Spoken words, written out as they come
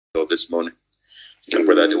Lord, this morning. And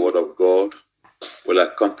pray that the word of God will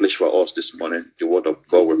accomplish for us this morning. The word of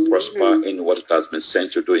God will prosper in what it has been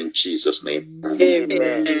sent to do in Jesus' name.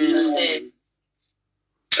 Amen.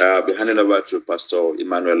 I'll be handing over to Pastor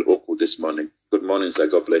Emmanuel Oku this morning. Good morning, sir.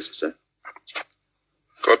 God bless you, sir.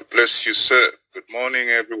 God bless you, sir. Good morning,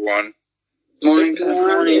 everyone. Good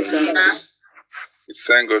morning, sir. We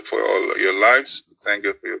thank God for all your lives. We thank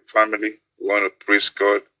God for your family. We want to praise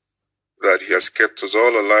God that He has kept us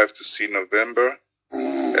all alive to see November.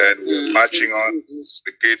 And we're marching on.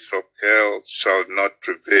 The gates of hell shall not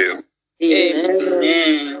prevail.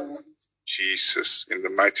 Amen. Jesus, in the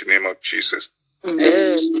mighty name of Jesus.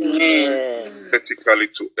 Amen. Particularly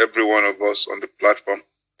to every one of us on the platform,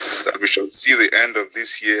 that we shall see the end of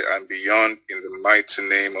this year and beyond in the mighty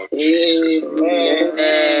name of Jesus.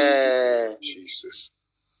 Amen. Jesus.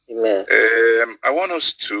 Amen. I want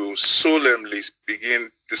us to solemnly begin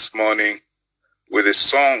this morning with a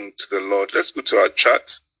song to the Lord. Let's go to our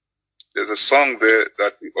chat. There's a song there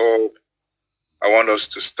that I want us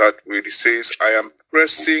to start with. It says, I am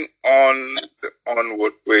pressing on the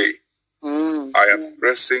onward way. I am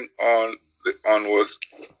pressing on the onward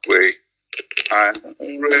way. I'm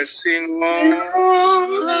pressing on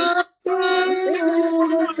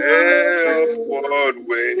the upward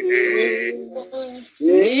way.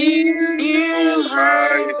 New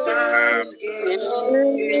heights I'm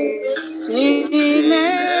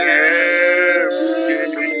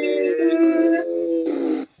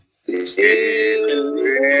still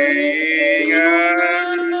praying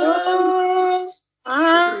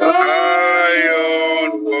I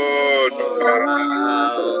onward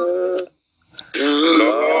bound.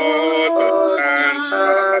 Lord,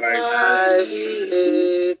 plant my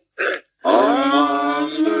feet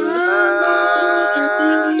on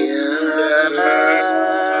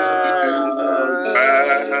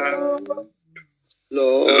higher.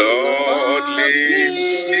 Lord,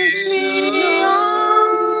 lead me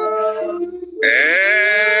on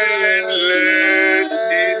and let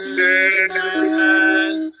me stand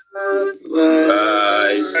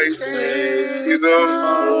by faith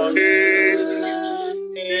on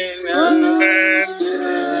and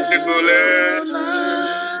stable and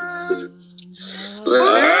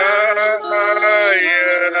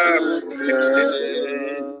higher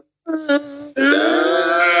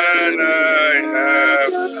than I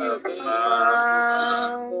have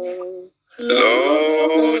found.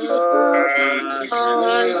 Lord, plant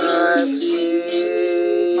my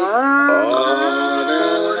feet on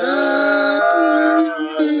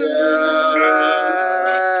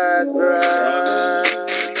higher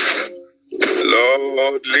ground.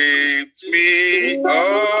 Lord, lift me up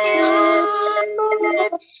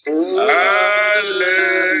and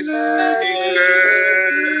let me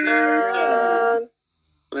stand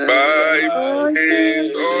by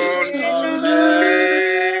faith on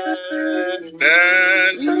faith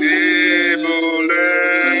and stable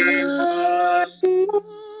land.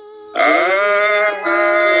 Higher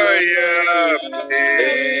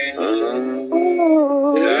place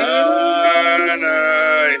than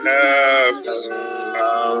I have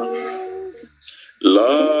found.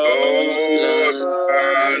 Lord,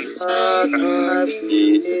 plant my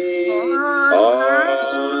feet on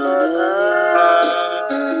higher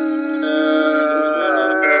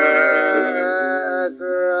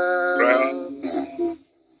ground.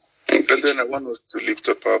 Brethren, I want us to lift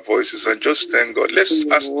up our voices and just thank God. Let's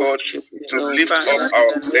ask God to lift up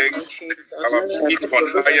our legs, our feet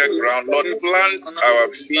on higher ground. Lord, plant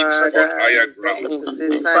our feet on higher ground.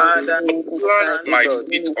 Plant my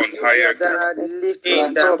feet on higher ground.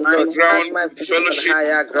 Higher ground in fellowship,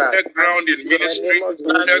 higher ground in ministry,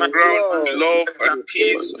 higher ground in love and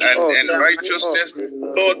peace and righteousness.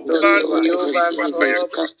 Lord, plant my feet on higher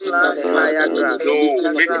ground. No,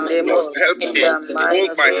 Lord, help me.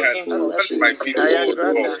 Hold my hand. Plant my feet, oh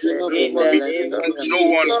Lord. No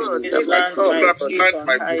one plant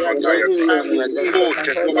my feet on higher ground. Oh,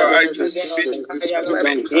 Jehovah, I beseech you this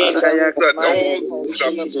morning that all that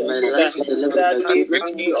shall be possible.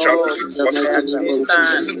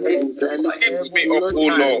 Lift me up,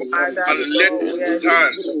 O Lord, and let me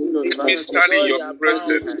stand. Let me stand in your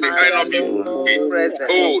presence. May I not be moving.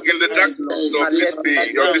 Oh, in the darkness of this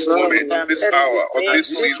day, of this moment, of this hour, of this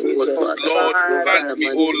season, Lord, plant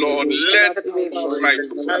me, O Lord. Let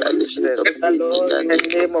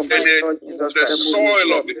the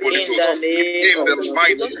soil of the Holy Ghost in the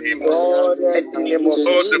mighty name of Lord, let the name of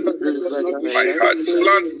Lord, the Jesus my heart,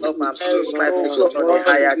 plant of my feet on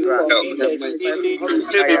higher ground. help.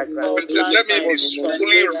 Higher ground. Let me be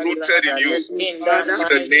fully rooted in you. In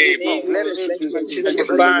the name of Let me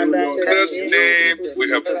be Jesus' name we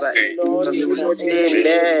have prayed. Amen.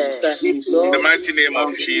 In the mighty name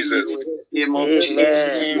of Jesus.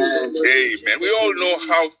 Amen. Amen. We all know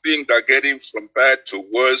how things are getting from bad to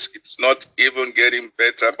worse. It's not even getting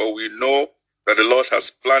better, but we know that the Lord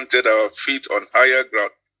has planted our feet on higher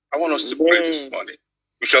ground. I want us to pray this morning.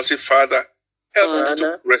 We shall say, Father, help me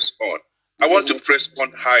to press on. I want to press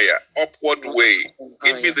on higher, upward way.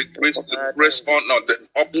 Give me the grace to press on the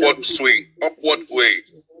upward swing, upward way.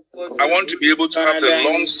 I want to be able to have the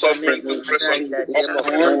long suffering to press on to the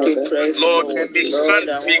upward way. Lord,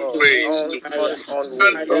 grant me grace to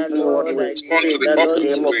on to the upward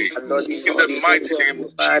way. In the mighty name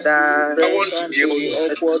of Jesus, I want to be able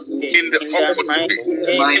to in the upward way.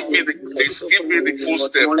 Give me the grace, give me the full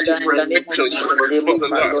step, the scriptures of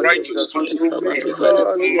the righteous.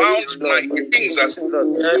 Mount my wings as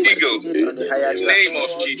eagles in the name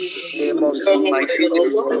of Jesus. Lord,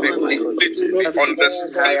 the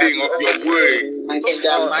understanding of your word,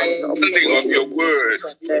 understanding of your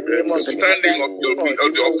words, understanding of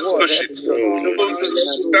your fellowship, to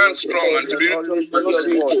stand strong and to be able to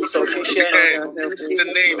the end in the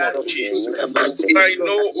name of Jesus. I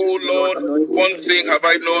know, oh Lord, one thing have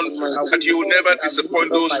I known, that you will never disappoint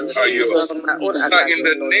those who are yours. In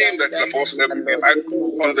the name that's above every name, I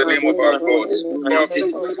call on the name of our God, our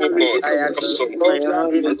faithful God, awesome God,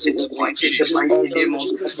 in Jesus'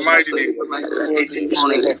 mighty name.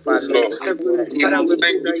 Lord,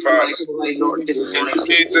 thank you, Father. In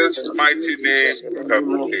Jesus' mighty name, we have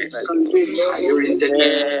prayed.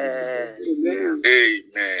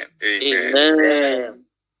 Amen. Amen.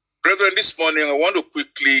 Brethren, this morning I want to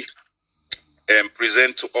quickly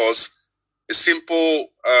present to us a simple,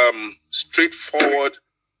 straightforward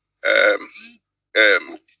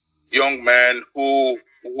young man who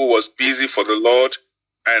was busy for the Lord,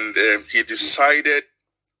 and he decided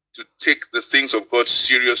to take the things of God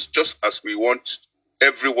serious, just as we want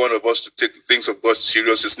every one of us to take the things of God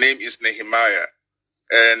serious. His name is Nehemiah,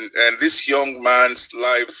 and this young man's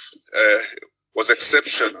life was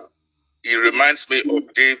exceptional. He reminds me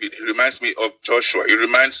of David. He reminds me of Joshua. He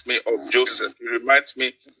reminds me of Joseph. He reminds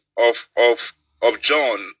me of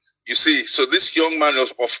John. You see, so this young man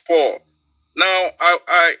of Paul. Now, I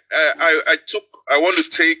want to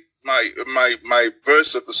take my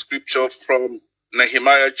verse of the scripture from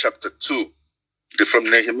Nehemiah chapter 2. From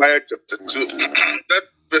Nehemiah chapter 2.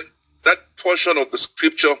 that portion of the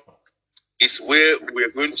scripture is where we are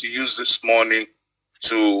going to use this morning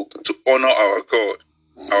to honor our God,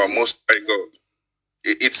 our Most High God.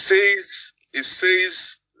 It says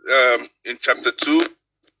in chapter 2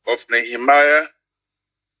 of Nehemiah,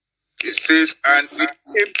 it says, and it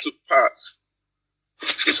came to pass.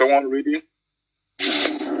 Is someone reading?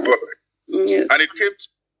 Yes. And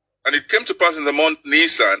it came to pass in the month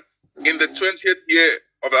Nisan, in the 20th year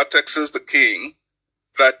of Artaxerxes the king,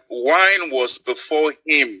 that wine was before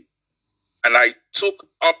him, and I took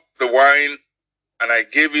up the wine and I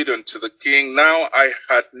gave it unto the king. Now I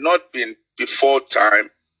had not been before time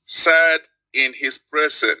sad in his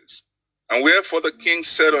presence. And wherefore the king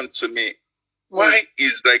said unto me, why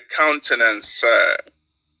is thy countenance sad?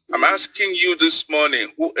 I'm asking you this morning,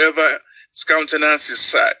 whoever's countenance is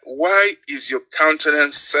sad, why is your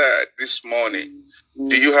countenance sad this morning?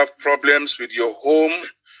 Do you have problems with your home,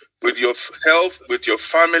 with your health, with your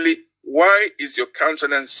family? Why is your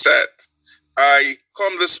countenance sad? I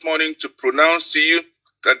come this morning to pronounce to you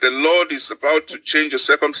that the Lord is about to change your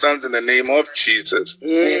circumstance in the name of Jesus.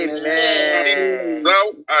 Amen.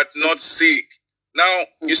 Thou art not sick. Now,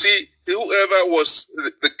 you see, whoever was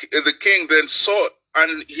the king then saw,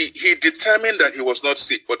 and he determined that he was not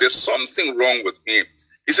sick, but there's something wrong with him.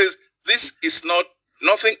 He says, this is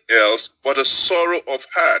nothing else but a sorrow of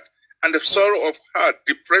heart. And the sorrow of heart,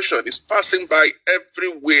 depression, is passing by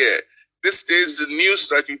everywhere. These days, the news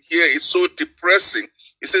that you hear is so depressing.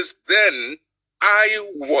 He says, then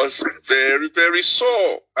I was very, very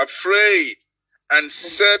sore, afraid, and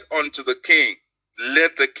said unto the king,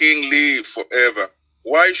 let the king live forever.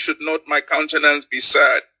 Why should not my countenance be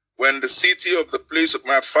sad, when the city of the place of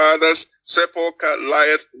my father's sepulchre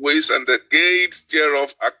lieth waste, and the gates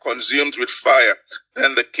thereof are consumed with fire?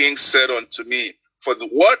 Then the king said unto me,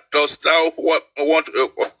 what dost thou want?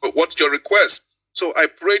 What's your request? So I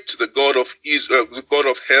prayed to the God of Israel, the God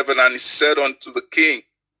of heaven, and he said unto the king,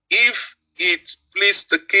 if it please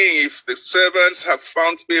the king, if the servants have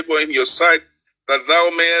found favor in your sight, that thou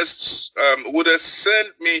mayest wouldest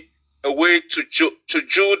send me away to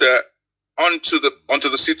Judah unto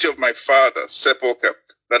the city of my father, sepulchre,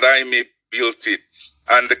 that I may build it.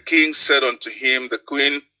 And the king said unto him, the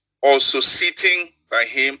queen also sitting by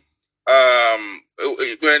him,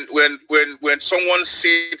 when someone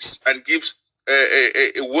sits and gives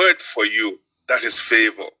a word for you, that is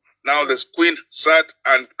favor. Now the queen sat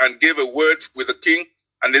and gave a word with the king,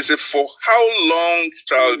 and they said, for how long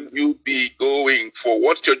shall you be going? For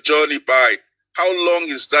what's your journey by? How long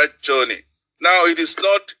is that journey? Now it is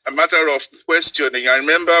not a matter of questioning. I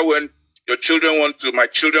remember when my children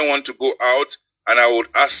want to go out, and I would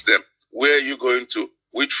ask them, where are you going to?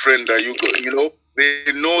 Which friend are you going? You know,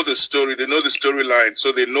 they know the story, they know the storyline,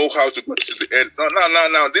 so they know how to go to the end.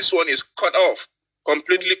 No, this one is cut off,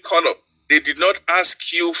 completely cut off. They did not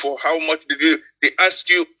ask you for how much they asked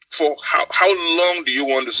you for how long do you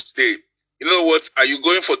want to stay? In other words, are you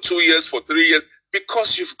going for 2 years, for 3 years?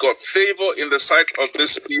 Because you've got favor in the sight of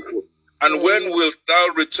these people. And when wilt thou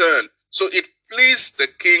return? So it pleased the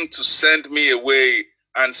king to send me away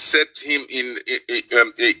and set him him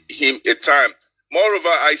a time. Moreover,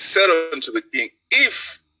 I said unto the king,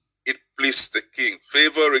 if it pleased the king,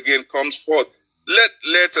 favor again comes forth. Let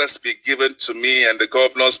letters be given to me and the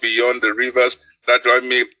governors beyond the rivers, that I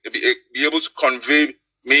may be able to convey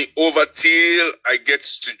me over till I get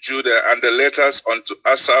to Judah, and the letters unto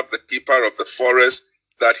Asaph, the keeper of the forest,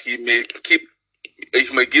 that he may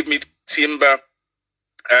give me timber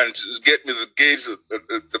and get me the gates of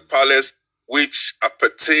the palace which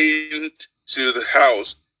appertain to the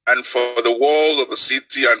house, and for the walls of the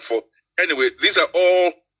city, and for anyway, these are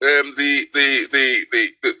all the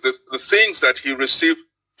things that he received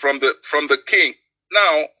from the king.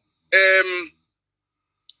 Now,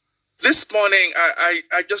 this morning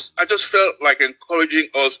I just felt like encouraging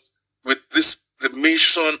us with the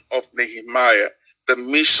mission of Nehemiah. The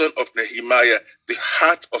mission of Nehemiah, the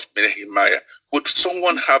heart of Nehemiah. Would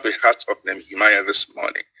someone have a heart of Nehemiah this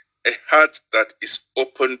morning? A heart that is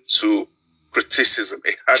open to criticism,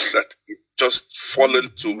 a heart that is just fallen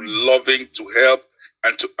to loving, to help,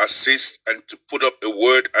 and to assist, and to put up a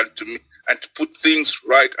word, and to put things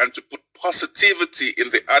right, and to put positivity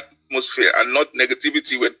in the atmosphere and not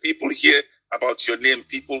negativity. When people hear about your name,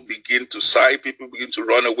 people begin to sigh, people begin to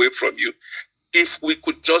run away from you. If we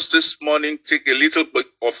could just this morning take a little bit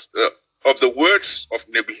of the words of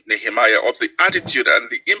Nehemiah, of the attitude and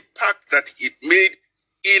the impact that it made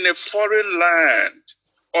in a foreign land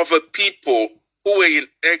of a people who were in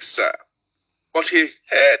exile, but he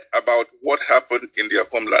heard about what happened in their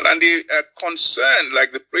homeland, and they are concerned,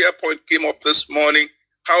 like the prayer point came up this morning,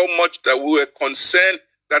 how much that we were concerned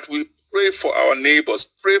that we pray for our neighbors,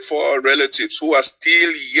 pray for our relatives who are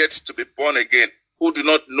still yet to be born again, who do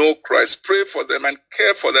not know Christ. Pray for them and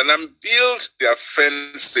care for them and build their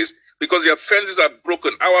fences, because their fences are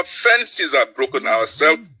broken. Our fences are broken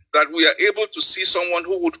ourselves, that we are able to see someone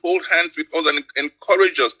who would hold hands with us and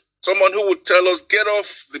encourage us, someone who would tell us, get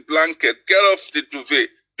off the blanket, get off the duvet,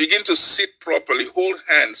 begin to sit properly, hold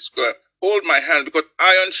hands, hold my hand, because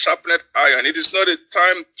iron sharpeneth iron. It is not a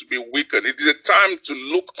time to be weakened. It is a time to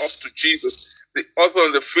look up to Jesus, the author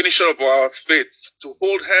and the finisher of our faith, to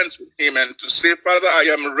hold hands with him and to say, Father, I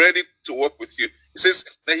am ready to work with you. He says,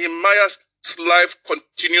 Nehemiah's life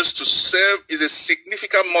continues to serve, is a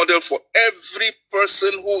significant model for every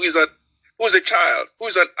person who is a child, who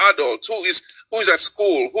is an adult, who is at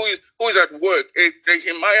school, who is at work.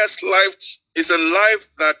 Nehemiah's life is a life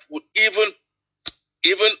that would even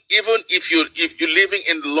if you're living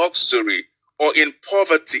in luxury or in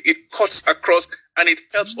poverty, it cuts across and it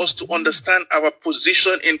helps us to understand our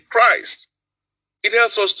position in Christ. It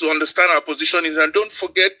helps us to understand our position and don't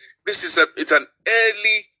forget, it's an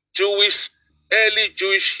early Jewish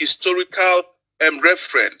historical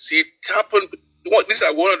reference. It happened. These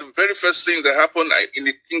are one of the very first things that happened in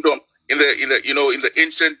the kingdom, in the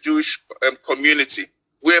ancient Jewish community,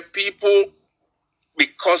 where people,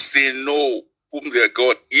 because they know whom their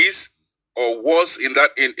God is or was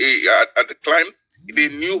at the time, they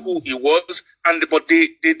knew who he was, but they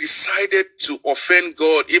decided to offend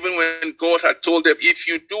God, even when God had told them, if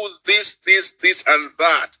you do this and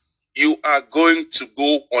that, you are going to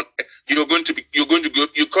go on. You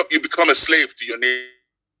become a slave to your neighbor.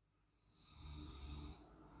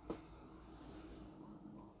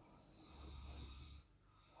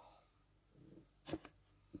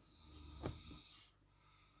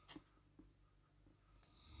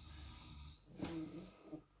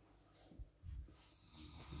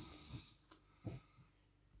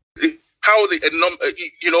 How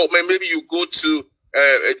maybe you go to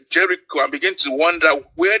Jericho and begin to wonder,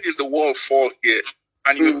 where did the wall fall here?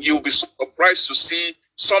 And you'll be surprised to see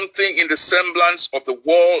something in the semblance of the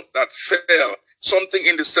wall that fell, something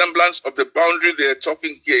in the semblance of the boundary they're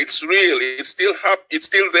talking here. It's real. It's still it's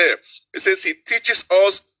still there. It says he teaches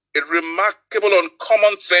us a remarkable,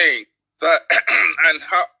 uncommon thing, that and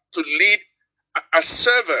how to lead as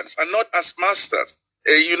servants and not as masters.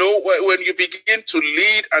 When you begin to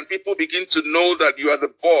lead and people begin to know that you are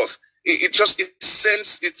the boss, it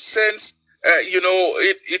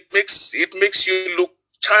makes you look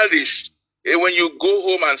childish. When you go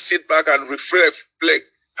home and sit back and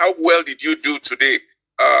reflect, how well did you do today?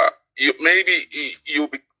 You'll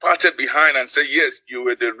be patted behind and say, yes, you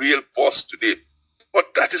were the real boss today.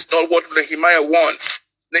 But that is not what Nehemiah wants.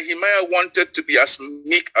 Nehemiah wanted to be as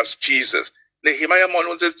meek as Jesus. Nehemiah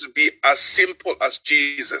wanted to be as simple as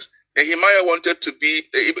Jesus. Nehemiah wanted to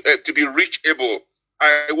be reachable.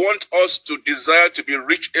 I want us to desire to be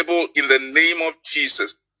reachable in the name of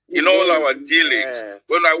Jesus. In all our dealings,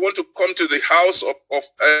 when I want to come to the house of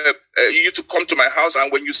you to come to my house,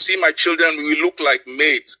 and when you see my children, we look like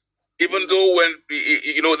mates. Even though when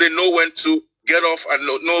they know when to get off and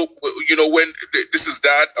know when this is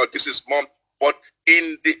dad or this is mom, but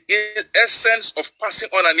in the essence of passing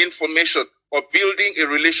on an information or building a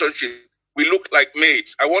relationship, we look like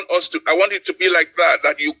mates. I want it to be like that.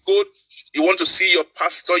 That you want to see your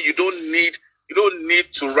pastor. You don't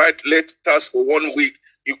need to write letters for 1 week.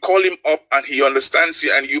 You call him up and he understands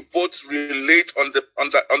you, and you both relate on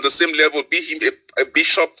the same level. Be him a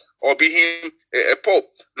bishop or be him a pope.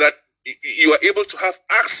 That you are able to have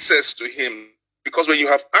access to him, because when you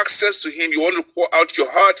have access to him, you want to pour out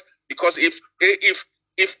your heart. Because if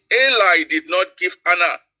Eli did not give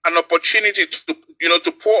Anna an opportunity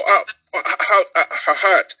to pour out her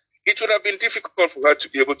heart, it would have been difficult for her to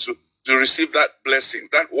be able to receive that blessing,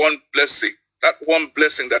 that one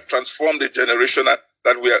blessing that transformed the generation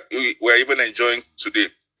that we are even enjoying today.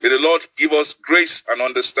 May the Lord give us grace and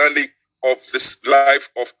understanding of this life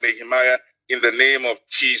of Nehemiah in the name of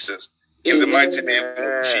Jesus. In the mighty name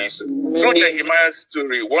of Jesus. Through Nehemiah's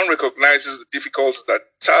story, one recognizes the difficulties that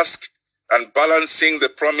task and balancing the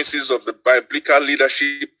promises of the biblical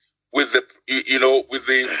leadership with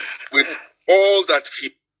all that he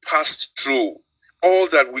passed through, all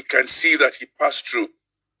that we can see that he passed through.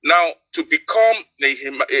 Now, to become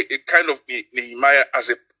Nehemiah, a kind of Nehemiah as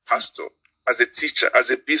a pastor, as a teacher,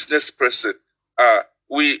 as a business person,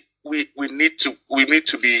 we need to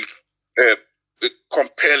be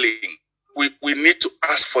compelling. We need to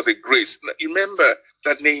ask for the grace. Remember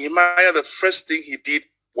that Nehemiah, the first thing he did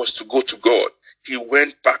was to go to God. He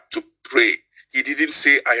went back to pray. He didn't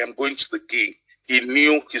say, I am going to the king. He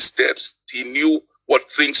knew his steps. He knew what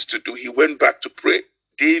things to do. He went back to pray.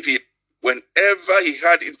 David, whenever he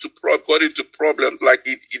got into problems like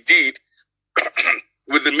he did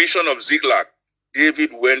with the mission of Ziklag,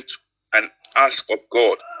 David went and asked of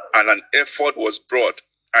God, and an effort was brought.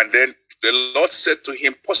 And then the Lord said to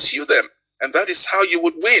him, pursue them. And that is how you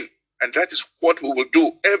would win. And that is what we will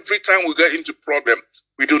do every time we get into problem.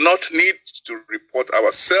 We do not need to report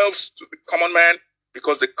ourselves to the common man,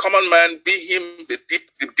 because the common man, be him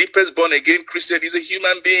the deepest born again Christian, is a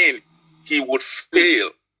human being. He would fail.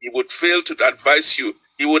 He would fail to advise you.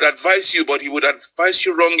 He would advise you, but he would advise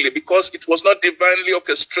you wrongly, because it was not divinely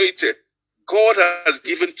orchestrated. God has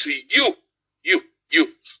given to you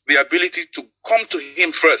the ability to come to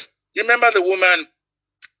him first. You remember the woman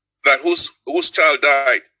that whose child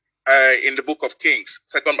died in the book of Kings,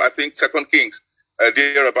 Second Kings,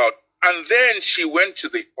 thereabout. And then she went to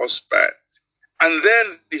the husband. And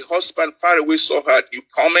then the husband far away saw her. You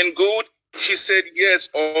come in good? She said, yes,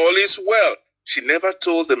 all is well. She never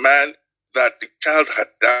told the man that the child had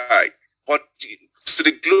died. But to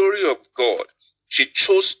the glory of God, she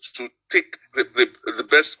chose to take the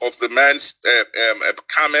best of the man's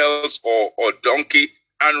camels or donkey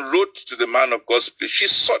and rode to the man of God's place. She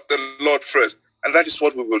sought the Lord first. And that is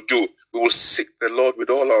what we will do. We will seek the Lord with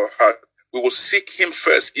all our heart. We will seek him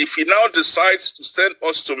first. If he now decides to send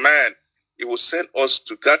us to man, he will send us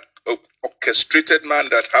to that orchestrated man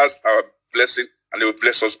that has our blessing, and he will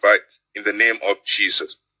bless us by in the name of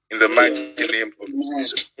Jesus. In the mighty name of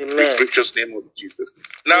Jesus. In the precious name of Jesus.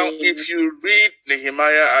 Now, if you read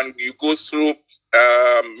Nehemiah and you go through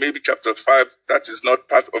maybe chapter 5, that is not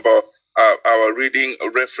part of our reading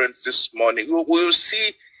reference this morning, we will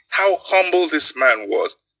see how humble this man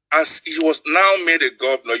was. As he was now made a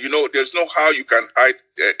governor, there's no how you can hide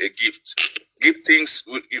a gift. Giftings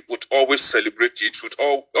would always celebrate you. It would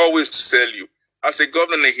always sell you. As a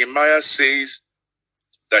governor, Nehemiah says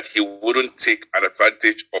that he wouldn't take an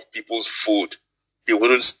advantage of people's food. He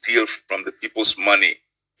wouldn't steal from the people's money.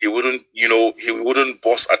 He wouldn't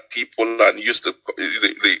boss at people and use the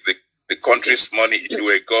the country's money if you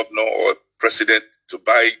were a governor or president to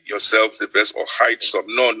buy yourself the best or hide some.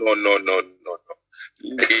 No.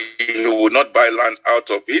 He will not buy land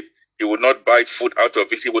out of it. He will not buy food out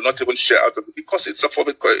of it. He will not even share out of it because it's for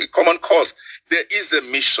a common cause. There is a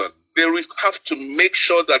mission. There we have to make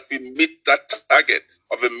sure that we meet that target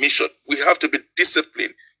of a mission. We have to be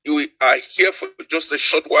disciplined. We are here for just a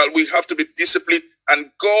short while. We have to be disciplined.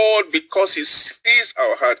 And God, because he sees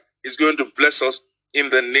our heart, is going to bless us in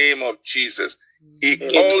the name of Jesus. He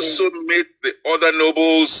also made the other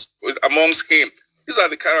nobles amongst him. These are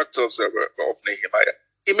the characters of Nehemiah.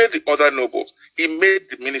 He made the other nobles. He made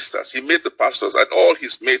the ministers. He made the pastors and all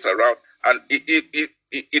his mates around. And he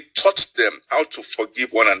taught them how to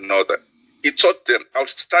forgive one another. He taught them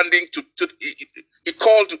outstanding he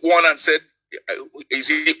called one and said, is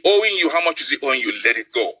he owing you? How much is he owing you? Let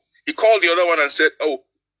it go. He called the other one and said, oh,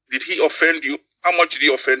 did he offend you? How much did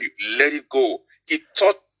he offend you? Let it go. He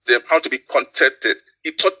taught them how to be contented.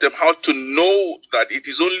 He taught them how to know that it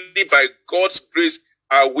is only by God's grace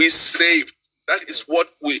are we saved. That is what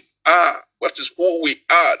we are. That is who we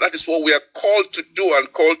are. That is what we are called to do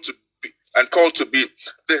and called to be.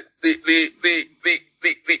 The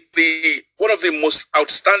one of the most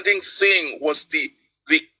outstanding thing was the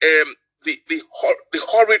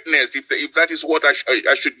horridness, if that is what I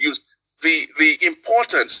should use, the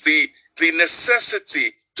importance, the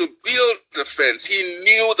necessity to build the fence. He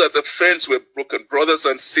knew that the fence were broken. Brothers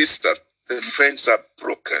and sisters, the fence are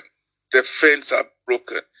broken. The fence are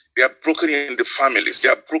broken. They are broken in the families. They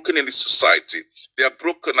are broken in the society. They are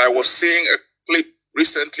broken. I was seeing a clip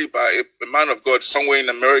recently by a man of God somewhere in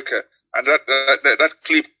America, and that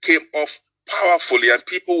clip came off powerfully, and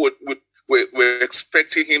people were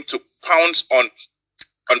expecting him to pounce on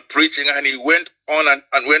preaching, and he went on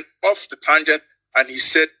and went off the tangent, and he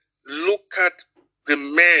said, look at the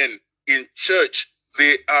men in church.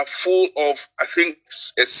 They are full of, I think,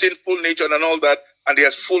 a sinful nature and all that, and they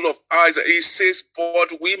are full of eyes. And he says,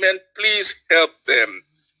 but women, please help them,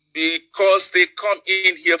 because they come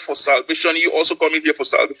in here for salvation. You also come in here for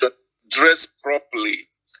salvation. Dress properly.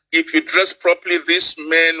 If you dress properly, these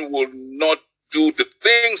men will not do the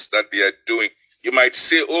things that they are doing. You might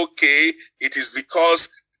say, okay, it is because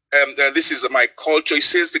this is my culture. He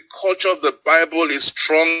says the culture of the Bible is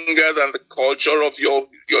stronger than the culture of your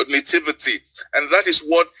nativity. And that is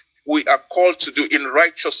what we are called to do in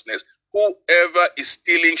righteousness. Whoever is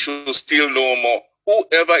stealing should steal no more.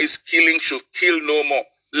 Whoever is killing should kill no more.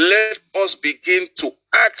 Let us begin to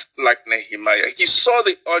act like Nehemiah. He saw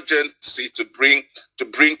the urgency to bring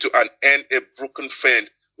to an end a broken fence.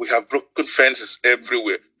 We have broken fences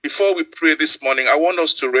everywhere. Before we pray this morning, I want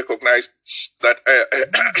us to recognize that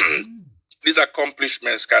these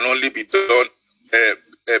accomplishments can only be done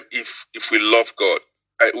if we love God.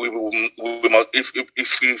 We must,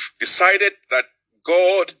 if we've decided that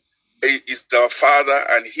God is our Father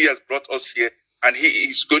and He has brought us here, and He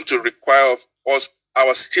is going to require of us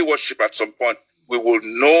our stewardship at some point, we will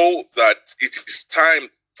know that it is time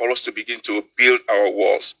for us to begin to build our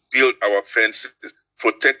walls, build our fences,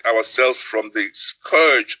 protect ourselves from the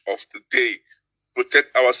scourge of the day,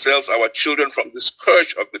 protect ourselves, our children from the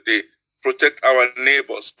scourge of the day, protect our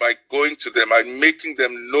neighbors by going to them and making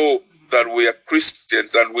them know that we are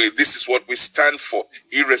Christians and this is what we stand for,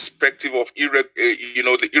 irrespective of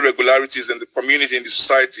the irregularities in the community, in the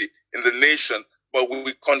society, in the nation. But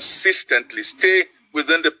we consistently stay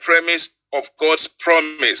within the premise of God's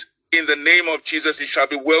promise. In the name of Jesus, it shall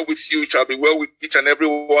be well with you. It shall be well with each and every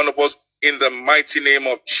one of us in the mighty name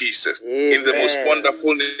of Jesus. Amen. In the most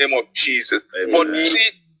wonderful name of Jesus. Amen. But see,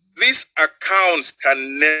 these accounts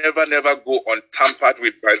can never go untampered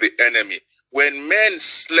with by the enemy. When men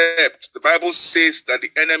slept, the Bible says that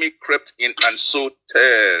the enemy crept in and sowed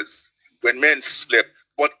tares. When men slept.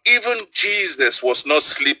 But even Jesus was not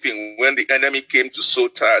sleeping when the enemy came to sow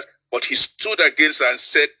tares. But he stood against and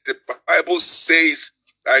said, the Bible says,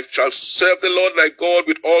 I shall serve the Lord thy God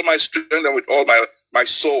with all my strength and with all my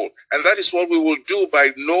soul. And that is what we will do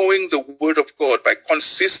by knowing the word of God, by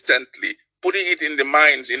consistently putting it in the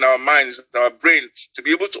minds, in our minds, in our brain, to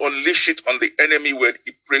be able to unleash it on the enemy when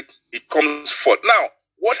he comes forth. Now,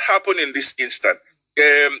 what happened in this instant?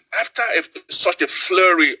 After such a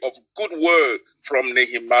flurry of good work from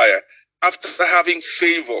Nehemiah, after having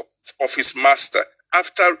favor of his master,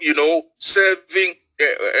 after, serving,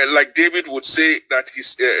 like David would say that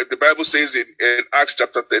the Bible says in Acts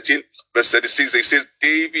chapter 13, verse 36, it says,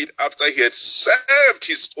 David, after he had served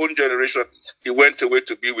his own generation, he went away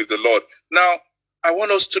to be with the Lord. Now, I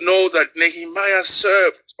want us to know that Nehemiah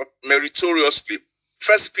served meritoriously.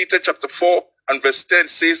 1 Peter chapter 4 and verse 10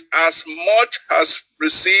 says, as much as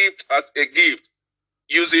received as a gift,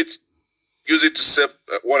 use it use it to serve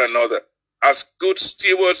one another as good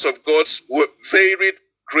stewards of God's varied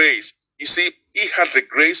grace. You see, he had the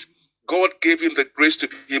grace. God gave him the grace to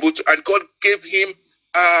be able to, and God gave him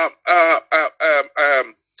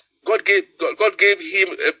God gave him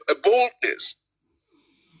a boldness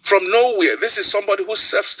from nowhere. This is somebody who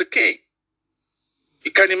serves the king.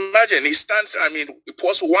 You can imagine, he stands, he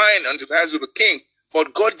pours wine onto the hands of the king,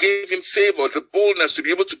 but God gave him favor, the boldness to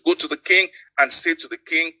be able to go to the king and say to the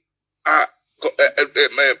king, my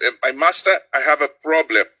master, I have a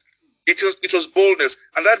problem. It was boldness,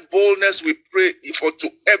 and that boldness we pray for to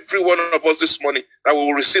every one of us this morning, that we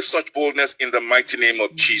will receive such boldness in the mighty name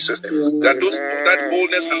of Jesus. That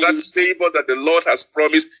boldness and that favor that the Lord has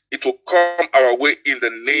promised, it will come our way in the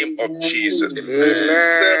name of Jesus.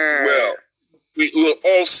 Serve well. We will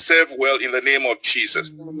all serve well in the name of Jesus.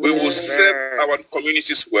 We will serve our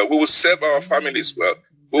communities well. We will serve our families well.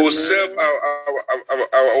 We will serve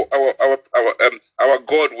our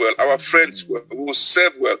God well, our friends well. We will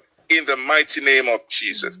serve well in the mighty name of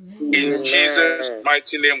Jesus. In Jesus'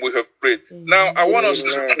 mighty name we have prayed. Now I want us to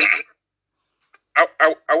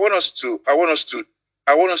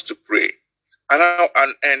pray.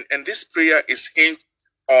 And this prayer is hinged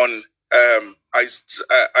on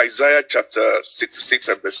Isaiah chapter 66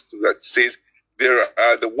 and verse 2 that says, there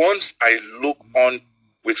are the ones I look on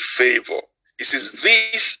with favor. It says,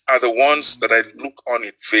 these are the ones that I look on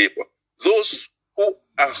in favor. Those who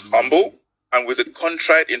are humble and with a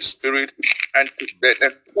contrite in spirit and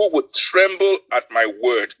who would tremble at my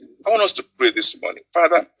word. I want us to pray this morning.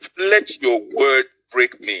 Father, let your word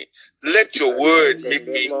break me. Let your word make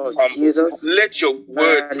me humble. Let your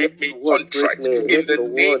word make me contrite. In the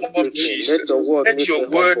name of Jesus. Let your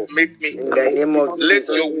word make me humble. Let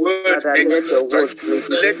your word make me contrite.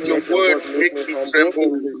 Let your word make me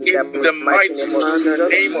tremble. In the mighty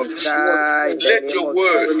name of Jesus. Let your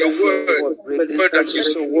word that you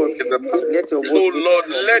speak in the Bible. Oh Lord,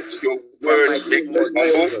 let your word make me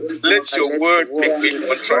humble. Let your word make me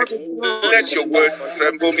contrite. Let your word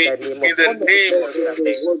tremble me in the name of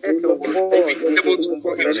Jesus. To be able to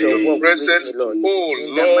come into your presence, oh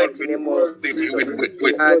Lord,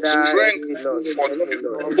 with strength for you.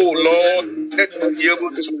 Oh Lord, let me be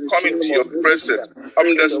able to come into your presence,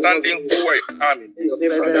 understanding who I am.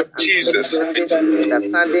 Jesus, it's in the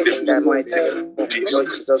mighty name of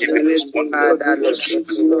Jesus. In this one,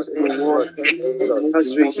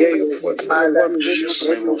 as we hear your word, Father, let your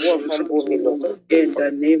word humble me, Lord. In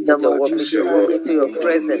the name of Jesus, into your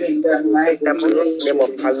presence. In the name of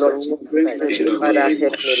our Lord Jesus, Father, help me,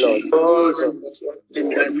 Lord. Jesus. In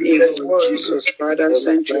the name of Jesus, Father,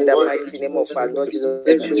 send your word. In the mighty name of our Lord Jesus,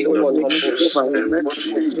 let your word humble me. In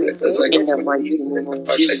the mighty name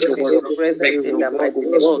of Jesus, in your presence, in the mighty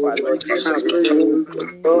name of our Lord Jesus.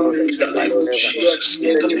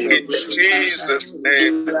 In Jesus'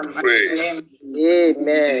 name we pray.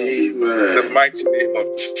 Amen. The mighty name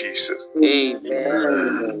of Jesus.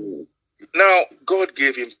 Amen. Now, God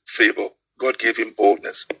gave him favor. God gave him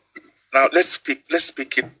boldness. Now, let's speak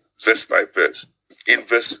it verse by verse. In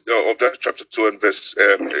verse of that chapter 2 and verse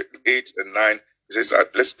 8 and 9, it says,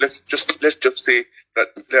 let's just say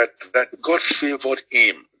that God favored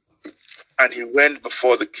him, and he went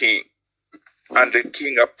before the king, and the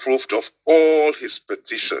king approved of all his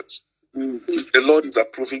petitions. The Lord is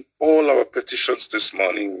approving all our petitions this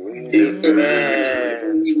morning.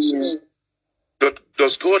 Amen.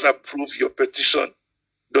 Does God approve your petition?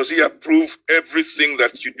 Does he approve everything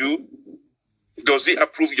that you do? Does he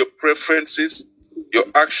approve your preferences, your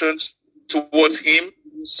actions towards him,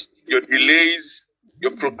 your delays,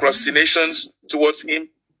 your procrastinations towards him?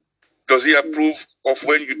 Does he approve of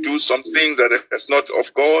when you do some things that is not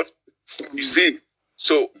of God? You see,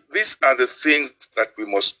 so these are the things that we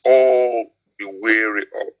must all be wary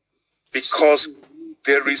of, because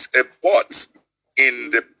there is a but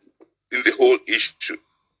in the whole issue.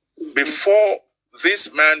 Before this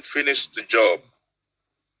man finished the job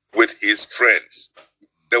with his friends,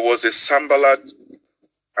 there was a Sanballat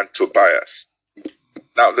and Tobias.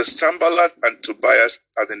 Now, the Sanballat and Tobias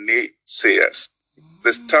are the naysayers.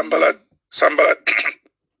 The Sanballat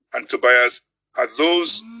and Tobias are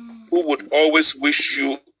those who would always wish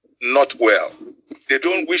you not well. They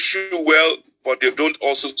don't wish you well, but they don't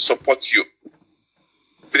also support you.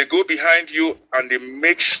 They go behind you and they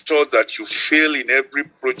make sure that you fail in every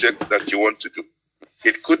project that you want to do.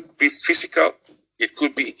 It could be physical, it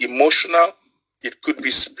could be emotional, it could be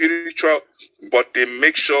spiritual, but they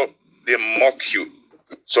make sure they mock you.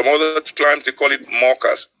 Some other times they call it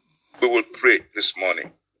mockers. We will pray this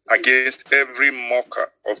morning against every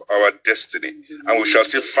mocker of our destiny. And we shall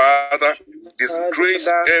say, Father, disgrace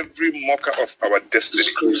every mocker of our destiny.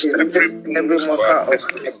 Every mocker of our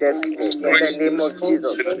destiny. Disgrace in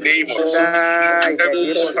the name of Jesus.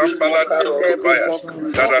 Every Sambala Tobias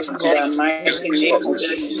that has come to disgrace us,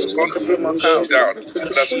 has come to push you down,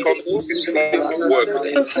 that has come to destroy our work.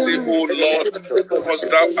 Say, oh Lord, because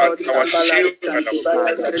thou art our shield and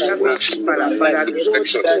our protection.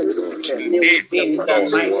 Name of Lord,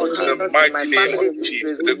 in the mighty name of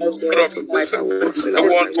Jesus, the God of heaven, the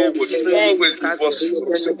one who would always give us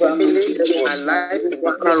success, give us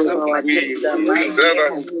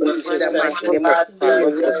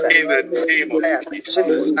in the name of Jesus.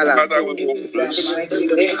 Father, we will bless you.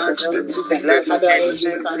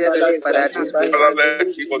 Father,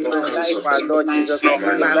 let give us Lord Jesus. No,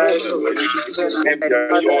 name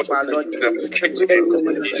their Lord in the mighty name of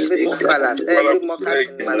Jesus. Father, my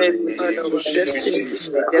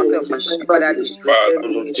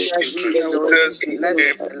grandchildren,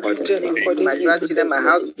 my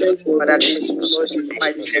house, Father, every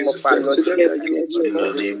mocker in my family, every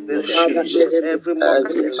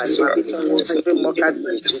mocker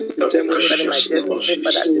in my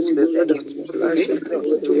destiny,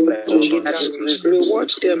 Father, reward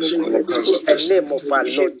them in the name of our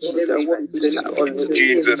Lord Jesus.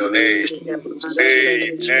 Jesus' name.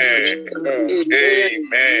 Amen.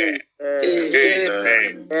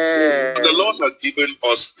 Amen. The Lord has given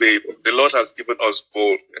us favor. The Lord has given us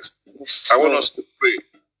boldness. I want us to pray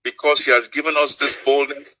because He has given us this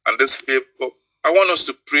boldness and this favor. I want us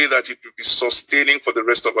to pray that it will be sustaining for the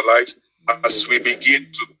rest of our lives as we begin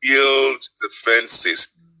to build the fences,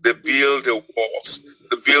 to build the walls,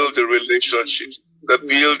 to build the relationships, the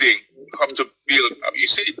building. You have to build. You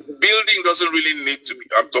see, building doesn't really need to be,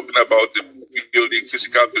 I'm talking about the building,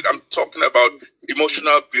 physical building. I'm talking about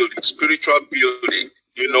emotional building, spiritual building,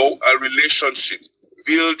 a relationship,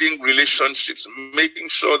 building relationships, making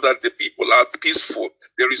sure that the people are peaceful.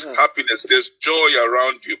 There is happiness. There's joy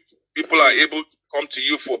around you. People are able to come to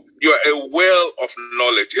you for, you are a well of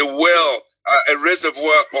knowledge, a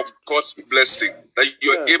reservoir of God's blessing, that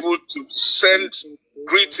you are able to send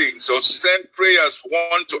greetings or send prayers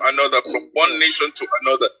one to another from one nation to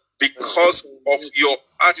another because of your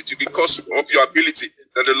attitude, because of your ability,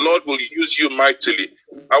 that the Lord will use you mightily.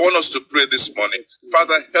 I want us to pray this morning.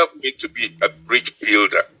 Father, help me to be a bridge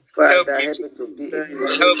builder. Help me to be a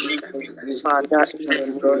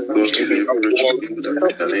wall.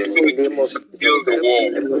 Build the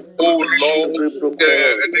wall. Oh Lord,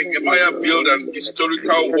 Nehemiah built an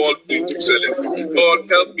historical wall in Jerusalem. Lord,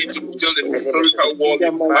 help me to build a historical wall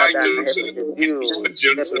in my Jerusalem, in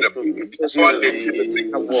Jerusalem, our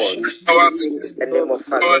nativity, our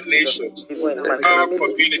nations, our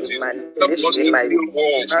communities. Help us to build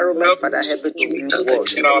walls. Help us to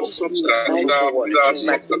build in our substance,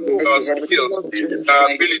 with our skills,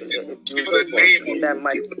 our abilities, in the name of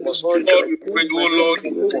Jesus. Lord, we pray, oh Lord,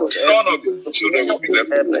 none of the children will be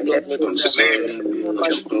left alone.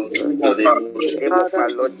 In the name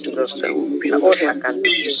of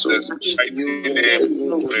Jesus, mighty name,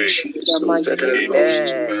 we pray.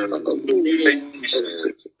 Thank you,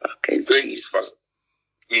 Jesus. Thank you, Father.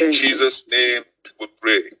 In Jesus' name, we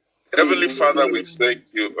pray. Heavenly Father, we thank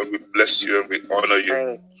you and we bless you and we honor you.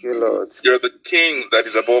 Thank you, Lord. You're the King that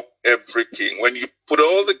is above every king. When you put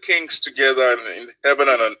all the kings together in heaven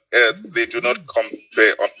and on earth, they do not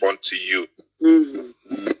compare unto you.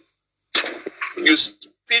 You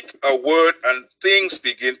speak a word and things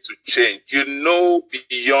begin to change. You know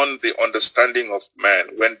beyond the understanding of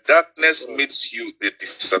man. When darkness meets you, they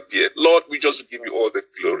disappear. Lord, we just give you all the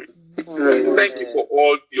glory. Thank you for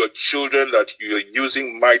all your children that you are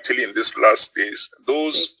using mightily in these last days.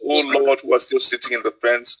 Those, oh Lord, who are still sitting in the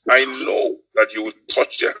fence, I know that you will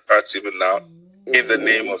touch their hearts even now in the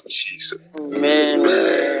name of Jesus.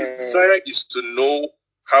 Amen. Desire is to know,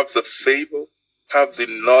 have the favor, have the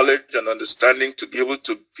knowledge and understanding to be able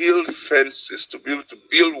to build fences, to be able to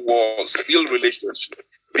build walls, build relationships.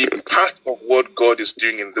 Be part of what God is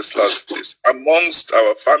doing in this last days, amongst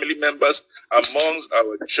our family members, amongst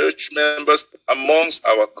our church members, amongst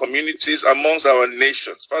our communities, amongst our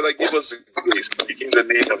nations. Father, give us the grace in the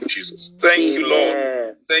name of Jesus. Thank you,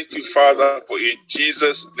 Lord. Thank you, Father, for in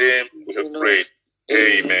Jesus' name we have prayed.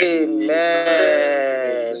 Amen.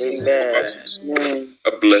 Amen.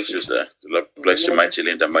 God bless you, sir. The Lord bless you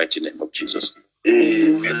mightily in the mighty name of Jesus.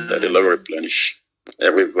 Amen. That the Lord replenish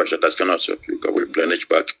every virtue that's gone out of you. God will replenish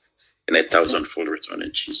back in 1,000-fold return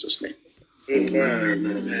in Jesus' name.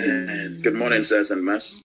 Amen. Good morning, sirs and mass.